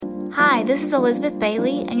Hi, this is Elizabeth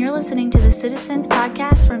Bailey, and you're listening to the Citizens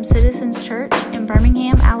Podcast from Citizens Church in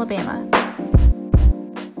Birmingham, Alabama.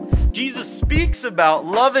 Jesus speaks about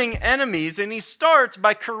loving enemies, and he starts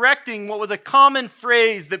by correcting what was a common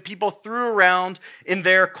phrase that people threw around in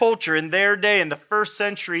their culture, in their day, in the first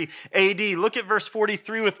century AD. Look at verse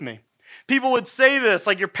 43 with me. People would say this,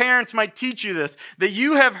 like your parents might teach you this, that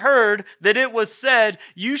you have heard that it was said,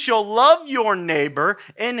 you shall love your neighbor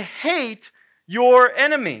and hate your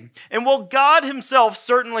enemy. And while God himself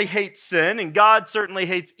certainly hates sin, and God certainly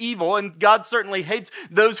hates evil, and God certainly hates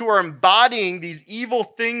those who are embodying these evil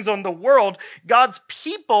things on the world, God's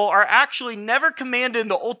people are actually never commanded in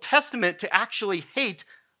the Old Testament to actually hate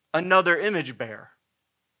another image bearer.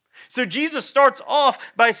 So Jesus starts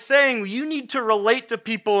off by saying you need to relate to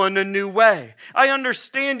people in a new way. I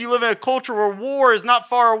understand you live in a culture where war is not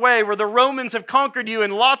far away, where the Romans have conquered you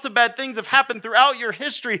and lots of bad things have happened throughout your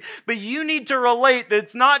history, but you need to relate that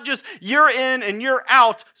it's not just you're in and you're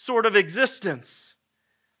out sort of existence.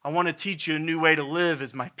 I want to teach you a new way to live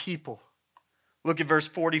as my people. Look at verse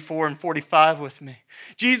 44 and 45 with me.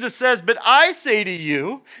 Jesus says, but I say to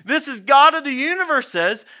you, this is God of the universe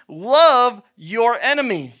says, love your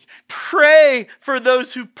enemies. Pray for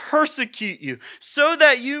those who persecute you, so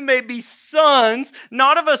that you may be sons,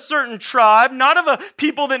 not of a certain tribe, not of a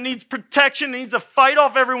people that needs protection, needs to fight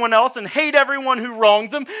off everyone else and hate everyone who wrongs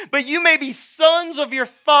them, but you may be sons of your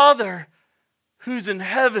Father who's in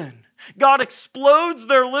heaven. God explodes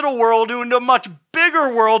their little world into a much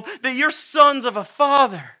bigger world that you're sons of a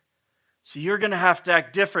Father. So you're going to have to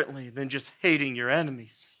act differently than just hating your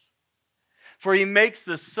enemies. For he makes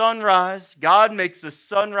the sun rise, God makes the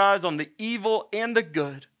sun rise on the evil and the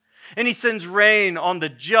good. And he sends rain on the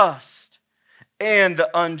just and the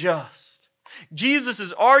unjust. Jesus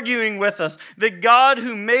is arguing with us that God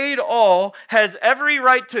who made all has every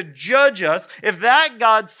right to judge us. If that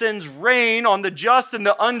God sends rain on the just and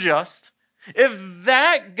the unjust, if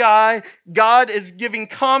that God is giving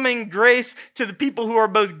common grace to the people who are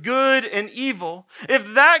both good and evil,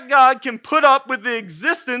 if that God can put up with the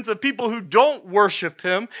existence of people who don't worship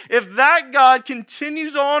him, if that God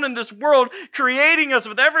continues on in this world creating us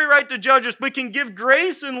with every right to judge us, but can give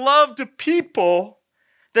grace and love to people,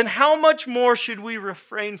 then how much more should we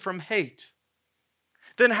refrain from hate?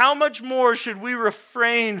 Then how much more should we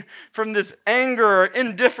refrain from this anger or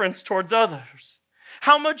indifference towards others?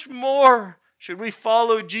 How much more should we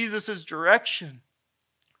follow Jesus' direction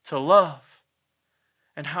to love?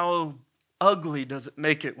 And how ugly does it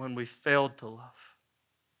make it when we failed to love?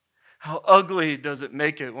 How ugly does it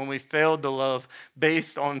make it when we failed to love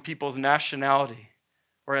based on people's nationality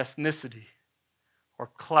or ethnicity, or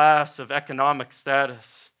class of economic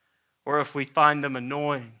status, or if we find them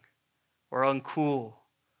annoying or uncool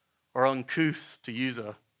or uncouth, to use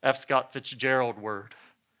a F. Scott Fitzgerald word.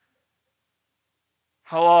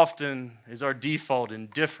 How often is our default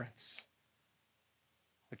indifference,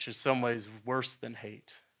 which in some ways worse than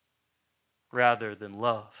hate, rather than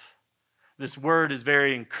love? This word is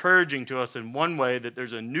very encouraging to us in one way, that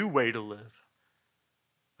there's a new way to live.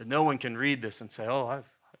 But no one can read this and say, oh,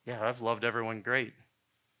 I've loved everyone great.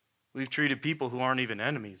 We've treated people who aren't even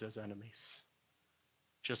enemies as enemies.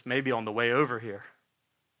 Just maybe on the way over here.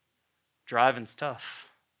 Driving's tough.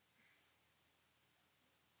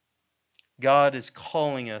 God is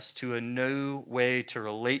calling us to a new way to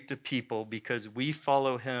relate to people because we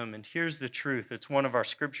follow him. And here's the truth. It's one of our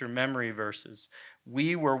scripture memory verses.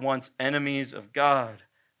 We were once enemies of God.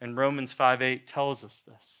 And Romans 5:8 tells us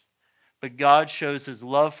this. But God shows his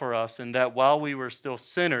love for us in that while we were still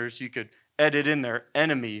sinners, you could edit in there,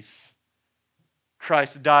 enemies,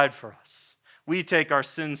 Christ died for us. We take our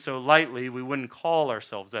sins so lightly, we wouldn't call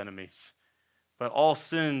ourselves enemies. But all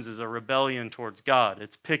sins is a rebellion towards God.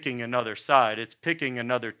 It's picking another side. It's picking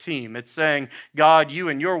another team. It's saying, God, you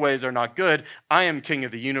and your ways are not good. I am king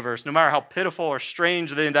of the universe. No matter how pitiful or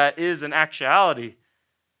strange that is in actuality,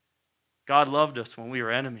 God loved us when we were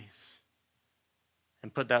enemies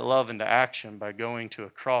and put that love into action by going to a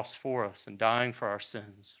cross for us and dying for our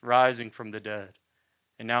sins, rising from the dead,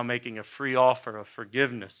 and now making a free offer of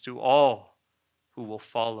forgiveness to all who will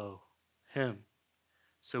follow him.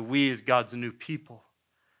 So we as God's new people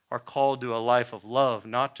are called to a life of love,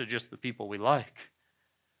 not to just the people we like,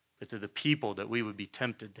 but to the people that we would be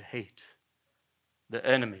tempted to hate, the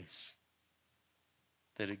enemies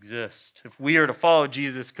that exist. If we are to follow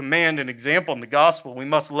Jesus' command and example in the gospel, we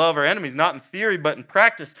must love our enemies, not in theory, but in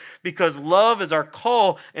practice, because love is our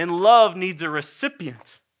call, and love needs a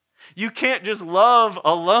recipient. You can't just love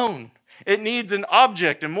alone. It needs an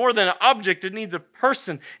object, and more than an object, it needs a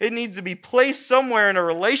person. It needs to be placed somewhere in a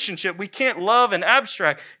relationship. We can't love in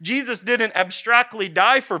abstract. Jesus didn't abstractly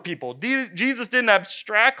die for people. Jesus didn't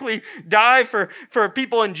abstractly die for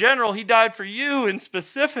people in general. He died for you in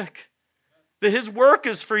specific. That his work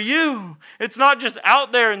is for you. It's not just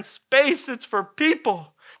out there in space, it's for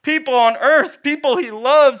people. People on earth, people he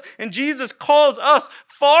loves, and Jesus calls us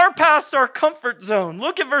far past our comfort zone.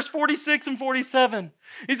 Look at verse 46 and 47.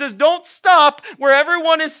 He says, don't stop where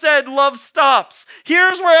everyone has said love stops.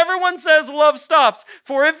 Here's where everyone says love stops.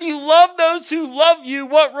 For if you love those who love you,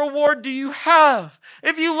 what reward do you have?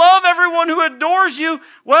 If you love everyone who adores you,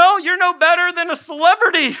 well, you're no better than a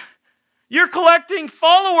celebrity. You're collecting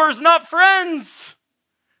followers, not friends.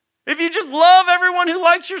 If you just love everyone who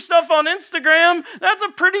likes your stuff on Instagram, that's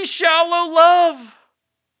a pretty shallow love.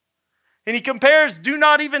 And he compares, do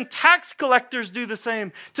not even tax collectors do the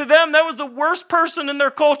same. To them, that was the worst person in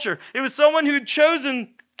their culture. It was someone who'd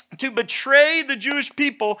chosen to betray the Jewish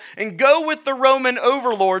people and go with the Roman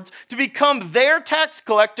overlords to become their tax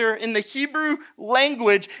collector in the Hebrew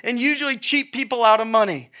language and usually cheat people out of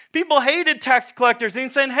money. People hated tax collectors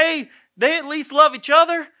and saying, hey, they at least love each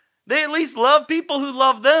other. They at least love people who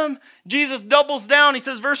love them. Jesus doubles down. He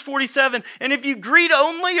says, verse 47, and if you greet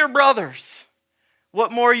only your brothers,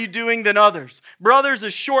 what more are you doing than others? Brothers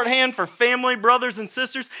is shorthand for family, brothers and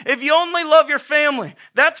sisters. If you only love your family,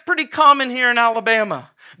 that's pretty common here in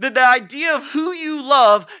Alabama. That the idea of who you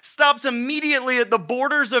love stops immediately at the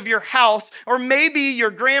borders of your house, or maybe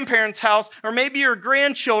your grandparents' house, or maybe your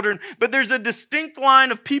grandchildren, but there's a distinct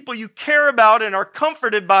line of people you care about and are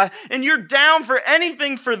comforted by, and you're down for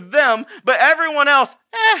anything for them, but everyone else,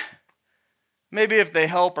 maybe if they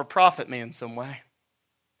help or profit me in some way.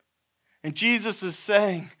 And Jesus is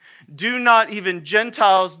saying, do not even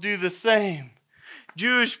Gentiles do the same.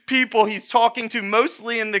 Jewish people he's talking to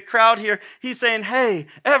mostly in the crowd here, he's saying, hey,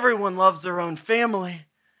 everyone loves their own family.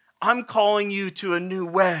 I'm calling you to a new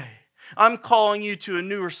way. I'm calling you to a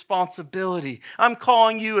new responsibility. I'm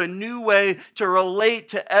calling you a new way to relate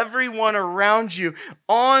to everyone around you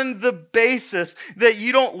on the basis that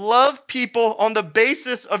you don't love people on the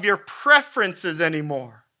basis of your preferences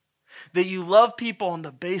anymore. That you love people on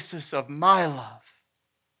the basis of my love.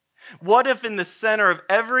 What if in the center of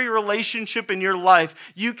every relationship in your life,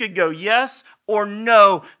 you could go yes or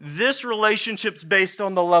no, this relationship's based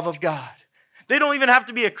on the love of God. They don't even have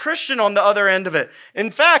to be a Christian on the other end of it.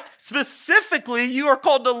 In fact, specifically, you are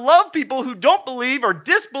called to love people who don't believe or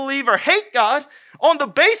disbelieve or hate God on the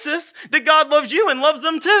basis that God loves you and loves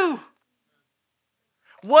them too.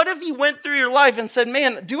 What if you went through your life and said,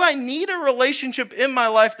 man, do I need a relationship in my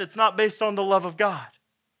life that's not based on the love of God?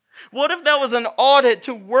 What if that was an audit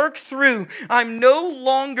to work through? I'm no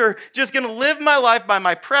longer just going to live my life by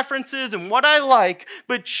my preferences and what I like,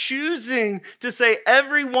 but choosing to say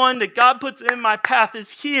everyone that God puts in my path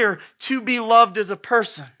is here to be loved as a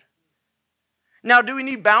person. Now, do we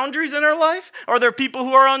need boundaries in our life? Are there people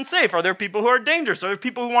who are unsafe? Are there people who are dangerous? Are there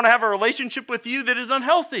people who want to have a relationship with you that is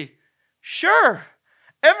unhealthy? Sure.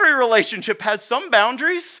 Every relationship has some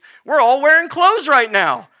boundaries. We're all wearing clothes right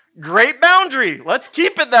now. Great boundary. Let's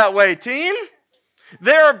keep it that way, team.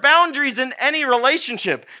 There are boundaries in any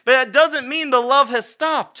relationship, but that doesn't mean the love has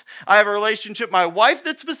stopped. I have a relationship with my wife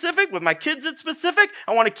that's specific, with my kids that's specific.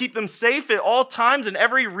 I want to keep them safe at all times in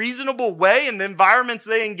every reasonable way in the environments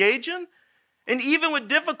they engage in. And even with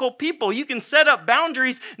difficult people, you can set up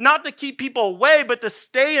boundaries not to keep people away, but to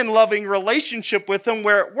stay in loving relationship with them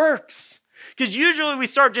where it works. Because usually we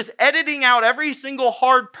start just editing out every single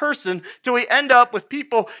hard person till we end up with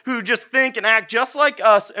people who just think and act just like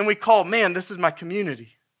us, and we call, man, this is my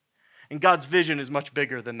community. And God's vision is much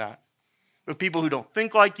bigger than that. With people who don't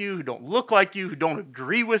think like you, who don't look like you, who don't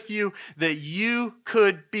agree with you, that you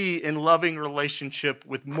could be in loving relationship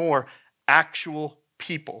with more actual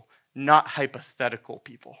people, not hypothetical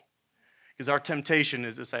people. Because our temptation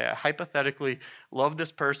is to say, I hypothetically love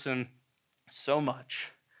this person so much,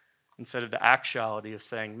 instead of the actuality of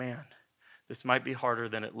saying, man, this might be harder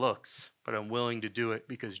than it looks, but I'm willing to do it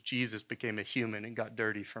because Jesus became a human and got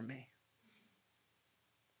dirty for me.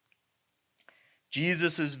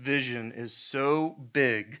 Jesus' vision is so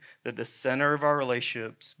big that the center of our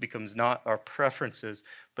relationships becomes not our preferences,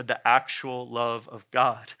 but the actual love of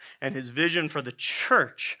God. And his vision for the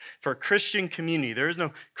church, for a Christian community, there is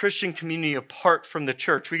no Christian community apart from the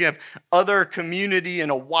church. We can have other community in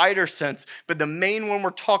a wider sense, but the main one we're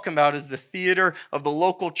talking about is the theater of the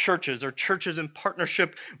local churches or churches in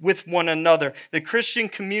partnership with one another. The Christian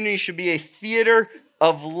community should be a theater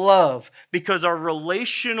of love because our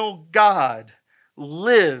relational God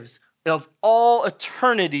lives of all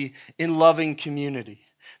eternity in loving community.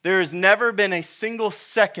 There has never been a single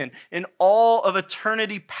second in all of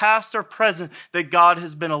eternity, past or present, that God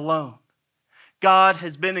has been alone. God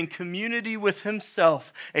has been in community with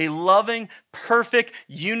himself, a loving, perfect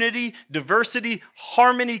unity, diversity,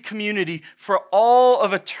 harmony community for all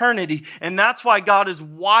of eternity. And that's why God is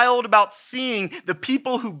wild about seeing the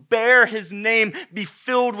people who bear his name be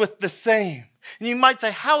filled with the same. And you might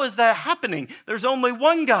say, how is that happening? There's only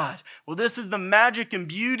one God. Well, this is the magic and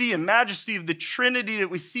beauty and majesty of the Trinity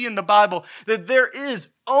that we see in the Bible, that there is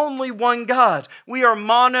only one God. We are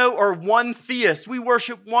mono or one theist. We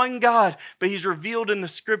worship one God, but he's revealed in the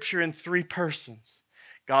scripture in three persons: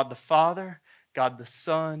 God the Father, God the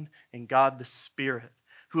Son, and God the Spirit,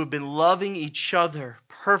 who have been loving each other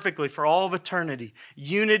perfectly for all of eternity.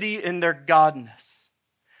 Unity in their godness,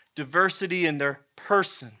 diversity in their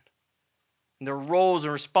person, and their roles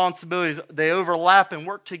and responsibilities, they overlap and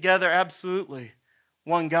work together, absolutely.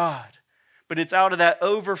 One God. But it's out of that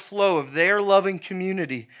overflow of their loving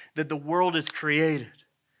community that the world is created.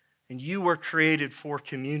 And you were created for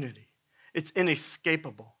community. It's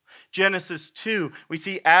inescapable. Genesis 2, we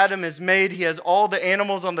see Adam is made. He has all the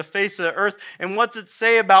animals on the face of the earth. And what's it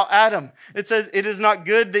say about Adam? It says, it is not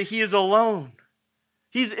good that he is alone.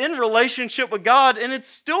 He's in relationship with God, and it's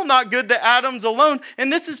still not good that Adam's alone.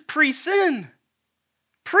 And this is pre-sin.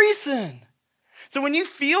 Pre-sin. So when you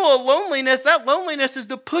feel a loneliness, that loneliness is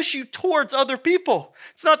to push you towards other people.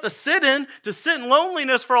 It's not to sit in. To sit in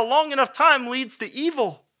loneliness for a long enough time leads to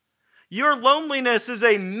evil. Your loneliness is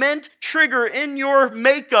a meant trigger in your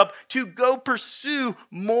makeup to go pursue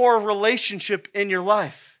more relationship in your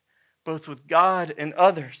life, both with God and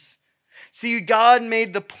others. See, God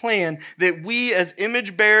made the plan that we as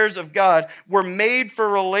image bearers of God were made for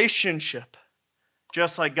relationship,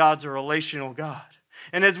 just like God's a relational God.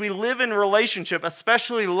 And as we live in relationship,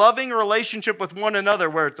 especially loving relationship with one another,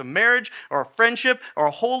 where it's a marriage or a friendship or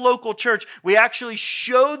a whole local church, we actually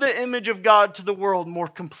show the image of God to the world more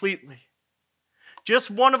completely.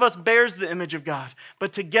 Just one of us bears the image of God,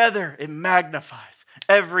 but together it magnifies.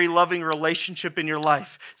 Every loving relationship in your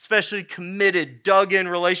life, especially committed, dug-in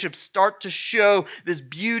relationships, start to show this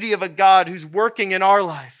beauty of a God who's working in our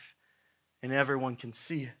life, and everyone can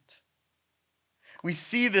see it. We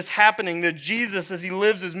see this happening, that Jesus, as he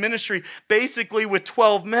lives his ministry, basically with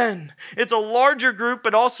 12 men. It's a larger group,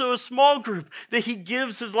 but also a small group, that he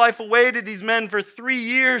gives his life away to these men for 3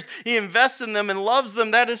 years. He invests in them and loves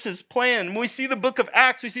them. That is his plan. When we see the book of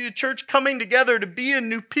Acts, we see the church coming together to be a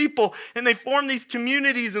new people, and they form these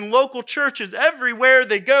communities and local churches everywhere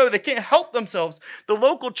they go. They can't help themselves. The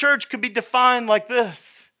local church could be defined like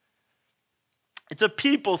this. It's a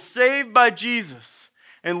people saved by Jesus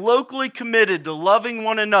and locally committed to loving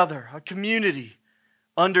one another, a community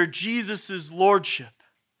under Jesus' lordship.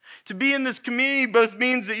 To be in this community both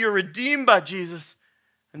means that you're redeemed by Jesus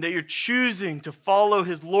and that you're choosing to follow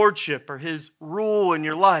his lordship or his rule in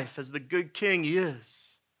your life as the good king he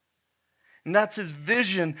is. And that's his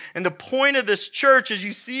vision. And the point of this church, as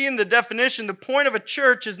you see in the definition, the point of a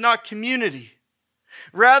church is not community.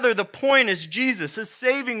 Rather, the point is Jesus, his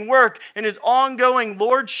saving work and his ongoing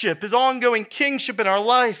lordship, his ongoing kingship in our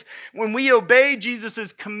life. When we obey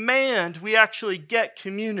Jesus' command, we actually get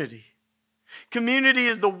community. Community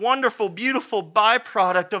is the wonderful, beautiful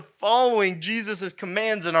byproduct of following Jesus'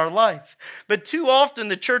 commands in our life. But too often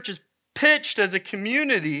the church is pitched as a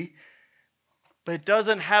community, but it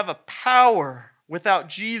doesn't have a power without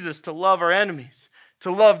Jesus to love our enemies,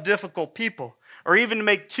 to love difficult people, or even to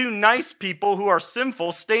make two nice people who are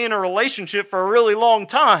sinful stay in a relationship for a really long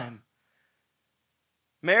time.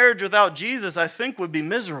 Marriage without Jesus, I think, would be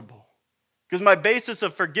miserable. Because my basis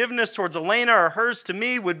of forgiveness towards Elena or hers to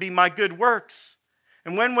me would be my good works.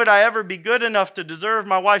 And when would I ever be good enough to deserve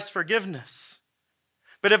my wife's forgiveness?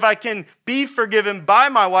 But if I can be forgiven by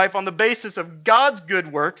my wife on the basis of God's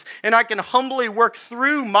good works, and I can humbly work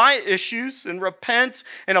through my issues and repent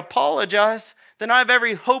and apologize, then I have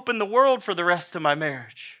every hope in the world for the rest of my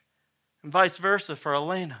marriage. And vice versa for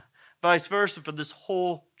Elena. Vice versa for this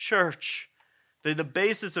whole church. The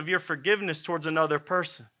basis of your forgiveness towards another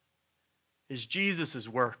person is Jesus'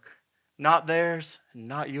 work, not theirs and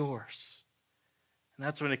not yours. And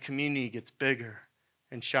that's when a community gets bigger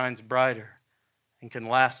and shines brighter and can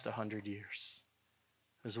last 100 years.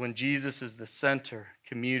 Because when Jesus is the center,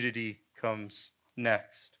 community comes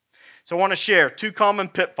next. So I want to share 2 common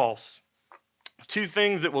pitfalls. 2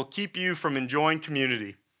 things that will keep you from enjoying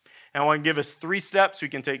community. And I want to give us 3 steps we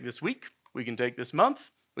can take this week, we can take this month,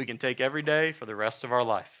 we can take every day for the rest of our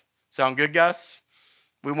life. Sound good, guys?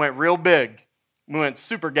 We went real big. We went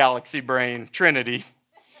super galaxy brain, Trinity.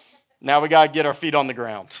 Now we got to get our feet on the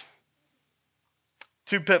ground.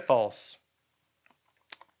 2 pitfalls.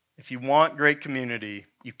 If you want great community,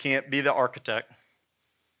 you can't be the architect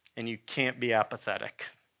and you can't be apathetic.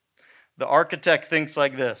 The architect thinks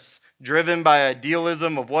like this: driven by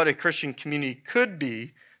idealism of what a Christian community could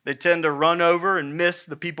be, they tend to run over and miss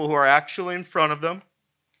the people who are actually in front of them.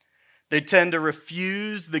 They tend to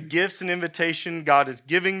refuse the gifts and invitation God is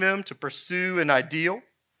giving them to pursue an ideal.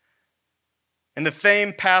 And the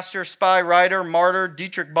famed pastor, spy, writer, martyr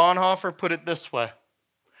Dietrich Bonhoeffer put it this way: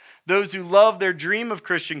 those who love their dream of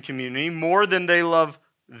Christian community more than they love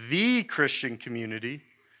the Christian community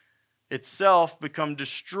itself become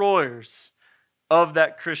destroyers of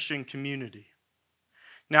that Christian community.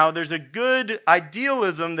 Now, there's a good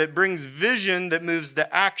idealism that brings vision that moves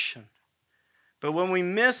to action. But when we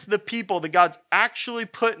miss the people that God's actually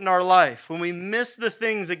put in our life, when we miss the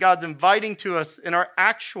things that God's inviting to us in our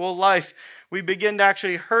actual life, we begin to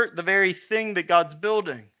actually hurt the very thing that God's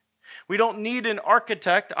building. We don't need an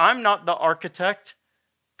architect. I'm not the architect.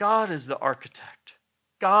 God is the architect.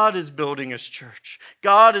 God is building His church.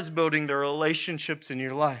 God is building the relationships in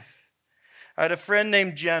your life. I had a friend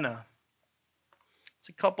named Jenna. It's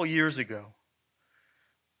a couple years ago.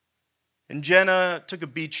 And Jenna took a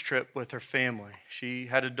beach trip with her family. She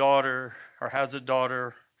had a daughter, or has a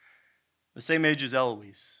daughter, the same age as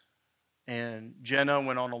Eloise. And Jenna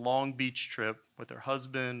went on a long beach trip with her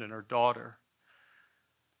husband and her daughter.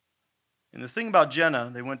 And the thing about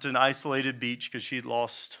Jenna, they went to an isolated beach because she had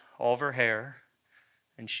lost all of her hair.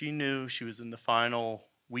 And she knew she was in the final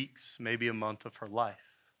weeks, maybe a month of her life.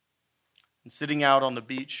 And sitting out on the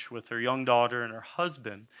beach with her young daughter and her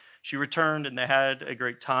husband, she returned and they had a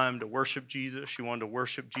great time to worship Jesus. She wanted to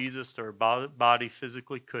worship Jesus, though her body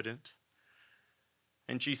physically couldn't.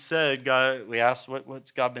 And she said, God, we asked,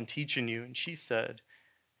 what's God been teaching you? And she said,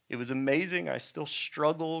 it was amazing. I still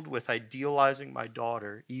struggled with idealizing my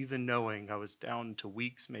daughter, even knowing I was down to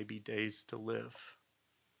weeks, maybe days to live.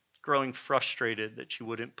 Growing frustrated that she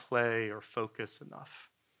wouldn't play or focus enough.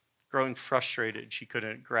 Growing frustrated she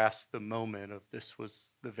couldn't grasp the moment of this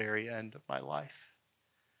was the very end of my life.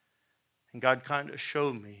 And God kind of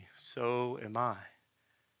showed me, so am I,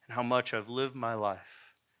 and how much I've lived my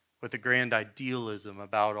life with a grand idealism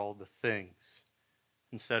about all the things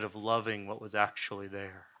instead of loving what was actually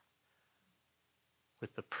there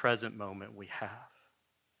with the present moment we have.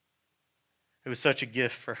 It was such a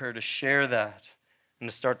gift for her to share that and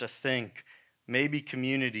to start to think, maybe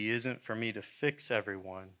community isn't for me to fix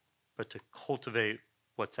everyone, but to cultivate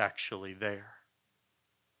what's actually there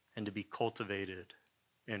and to be cultivated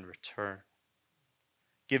in return.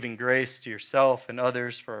 Giving grace to yourself and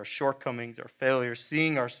others for our shortcomings, our failures,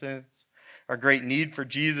 seeing our sins, our great need for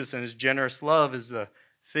Jesus and His generous love is the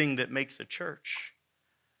thing that makes a church.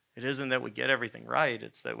 It isn't that we get everything right,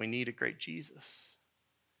 it's that we need a great Jesus.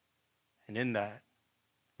 And in that,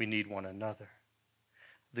 we need one another.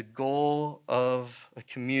 The goal of a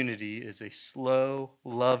community is a slow,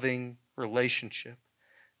 loving relationship,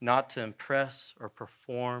 not to impress or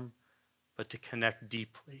perform, but to connect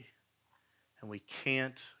deeply. And we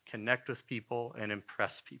can't connect with people and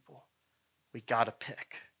impress people. We got to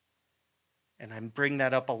pick. And I bring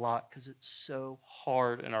that up a lot because it's so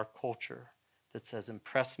hard in our culture that says,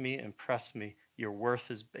 impress me, impress me. Your worth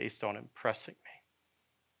is based on impressing me.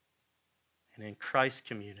 And in Christ's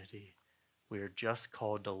community, we are just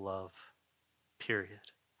called to love,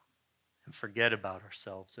 period. And forget about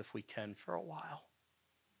ourselves if we can for a while.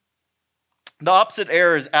 The opposite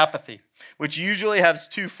error is apathy, which usually has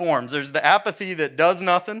two forms. There's the apathy that does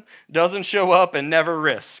nothing, doesn't show up, and never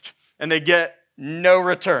risk. And they get no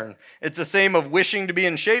return. It's the same of wishing to be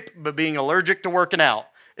in shape, but being allergic to working out.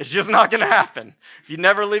 It's just not going to happen. If you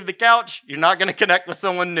never leave the couch, you're not going to connect with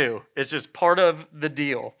someone new. It's just part of the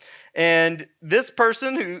deal. And this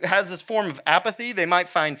person who has this form of apathy, they might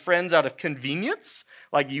find friends out of convenience,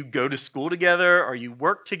 like you go to school together or you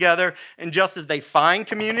work together, and just as they find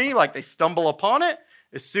community, like they stumble upon it,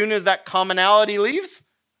 as soon as that commonality leaves,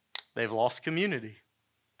 they've lost community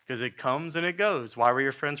because it comes and it goes. Why were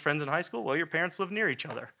your friends in high school? Well, your parents lived near each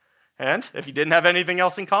other. And if you didn't have anything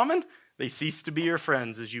else in common, they ceased to be your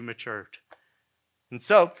friends as you matured. And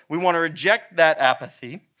so we want to reject that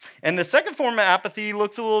apathy. And the second form of apathy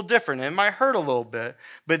looks a little different. It might hurt a little bit,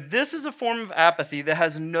 but this is a form of apathy that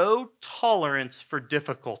has no tolerance for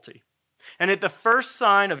difficulty. And at the first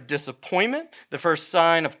sign of disappointment, the first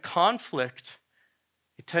sign of conflict,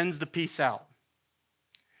 it tends to peace out.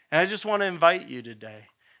 And I just want to invite you today,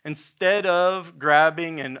 instead of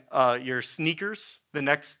grabbing your sneakers the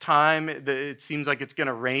next time it seems like it's going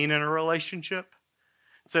to rain in a relationship,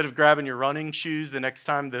 instead of grabbing your running shoes the next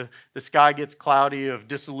time the sky gets cloudy of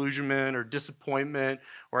disillusionment or disappointment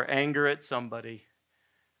or anger at somebody,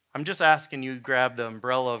 I'm just asking you to grab the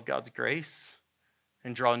umbrella of God's grace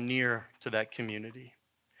and draw near to that community,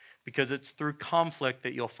 because it's through conflict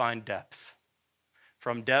that you'll find depth.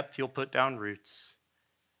 From depth, you'll put down roots,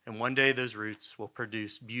 and one day those roots will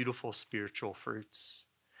produce beautiful spiritual fruits.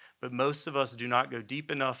 But most of us do not go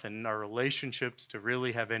deep enough in our relationships to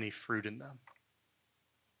really have any fruit in them.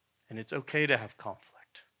 And it's okay to have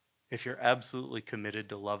conflict if you're absolutely committed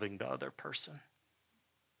to loving the other person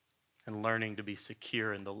and learning to be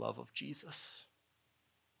secure in the love of Jesus.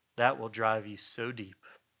 That will drive you so deep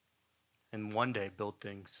and one day build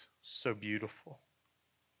things so beautiful.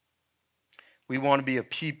 We want to be a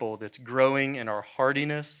people that's growing in our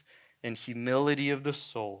hardiness and humility of the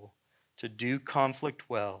soul to do conflict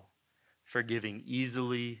well, forgiving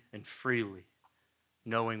easily and freely,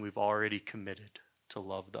 knowing we've already committed to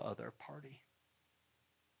love the other party.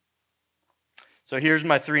 So here's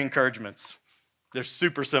my 3 encouragements. They're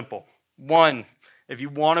super simple. 1, if you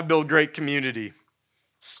want to build great community,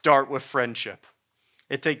 start with friendship.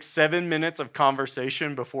 It takes 7 minutes of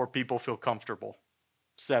conversation before people feel comfortable.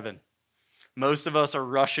 7. Most of us are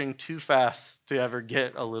rushing too fast to ever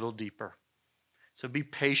get a little deeper. So be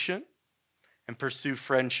patient and pursue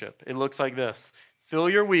friendship. It looks like this. Fill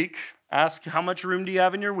your week. Ask how much room do you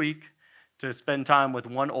have in your week to spend time with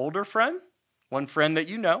one older friend, one friend that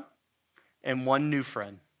you know, and one new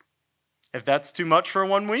friend. If that's too much for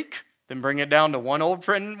 1 week, then bring it down to one old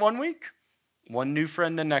friend 1 week, one new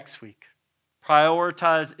friend the next week.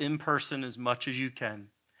 Prioritize in person as much as you can.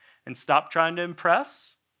 And stop trying to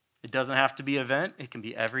impress. It doesn't have to be an event. It can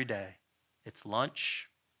be every day. It's lunch.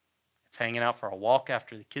 It's hanging out for a walk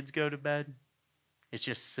after the kids go to bed. It's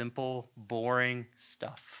just simple, boring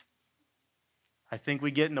stuff. I think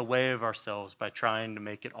we get in the way of ourselves by trying to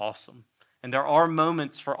make it awesome. And there are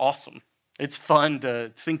moments for awesome. It's fun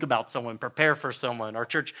to think about someone, prepare for someone. Our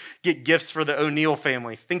church get gifts for the O'Neill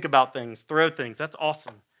family, think about things, throw things. That's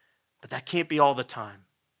awesome. But that can't be all the time.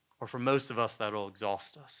 Or for most of us, that'll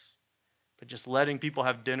exhaust us. But just letting people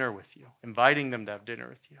have dinner with you, inviting them to have dinner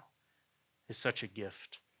with you, is such a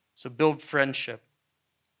gift. So build friendship.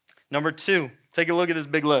 Number 2, take a look at this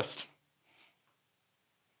big list.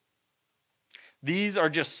 These are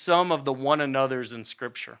just some of the one another's in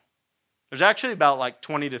Scripture. There's actually about like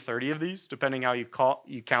 20 to 30 of these, depending how you count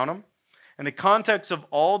them. And the context of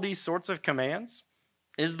all these sorts of commands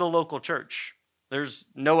is the local church. There's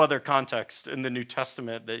no other context in the New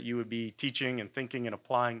Testament that you would be teaching and thinking and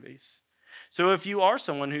applying these. So if you are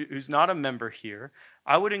someone who's not a member here,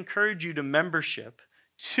 I would encourage you to membership,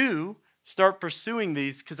 to start pursuing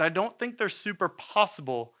these, because I don't think they're super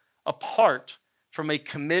possible apart from a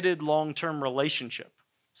committed long-term relationship.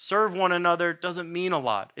 Serve one another doesn't mean a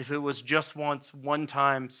lot if it was just once, one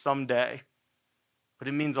time, someday. But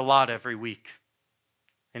it means a lot every week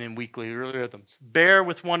and in weekly rhythms. Bear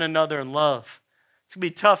with one another in love. It's going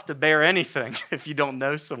to be tough to bear anything if you don't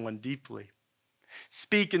know someone deeply.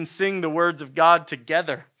 Speak and sing the words of God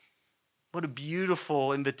together. What a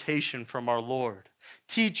beautiful invitation from our Lord.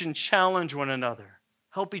 Teach and challenge one another.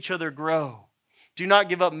 Help each other grow. Do not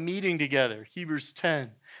give up meeting together. Hebrews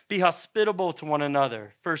 10. Be hospitable to one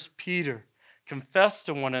another. 1 Peter. Confess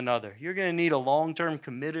to one another. You're going to need a long-term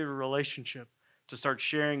committed relationship to start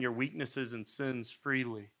sharing your weaknesses and sins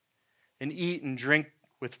freely. And eat and drink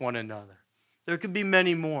with one another. There could be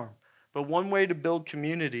many more. But one way to build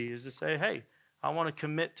community is to say, hey, I want to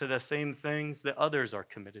commit to the same things that others are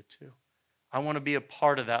committed to. I want to be a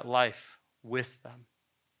part of that life with them.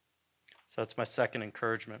 So that's my second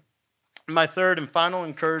encouragement. My third and final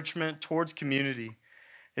encouragement towards community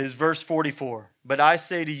is verse 44. But I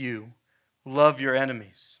say to you, love your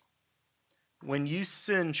enemies. When you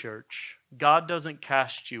sin, church, God doesn't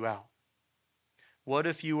cast you out. What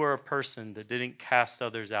if you were a person that didn't cast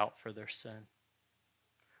others out for their sin?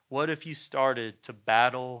 What if you started to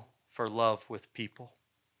battle for love with people?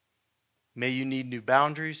 May you need new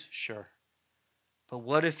boundaries? Sure. But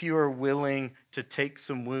what if you are willing to take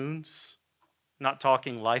some wounds? Not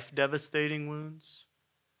talking life-devastating wounds,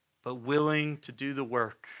 but willing to do the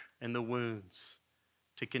work and the wounds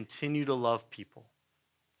to continue to love people,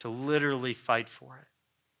 to literally fight for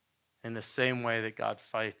it in the same way that God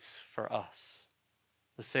fights for us,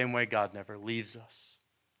 the same way God never leaves us,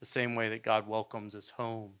 the same way that God welcomes us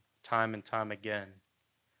home time and time again.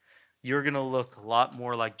 You're going to look a lot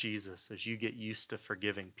more like Jesus as you get used to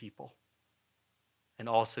forgiving people and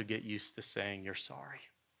also get used to saying you're sorry.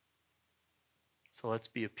 So let's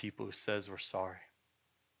be a people who says we're sorry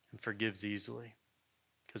and forgives easily,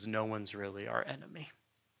 because no one's really our enemy.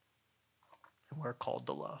 And we're called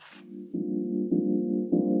to love.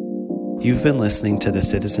 You've been listening to the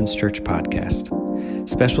Citizens Church podcast.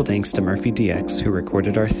 Special thanks to Murphy DX, who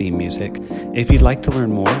recorded our theme music. If you'd like to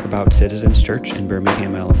learn more about Citizens Church in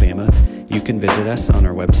Birmingham, Alabama, you can visit us on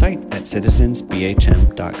our website at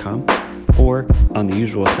citizensbhm.com or on the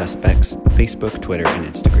usual suspects, Facebook, Twitter,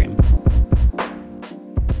 and Instagram.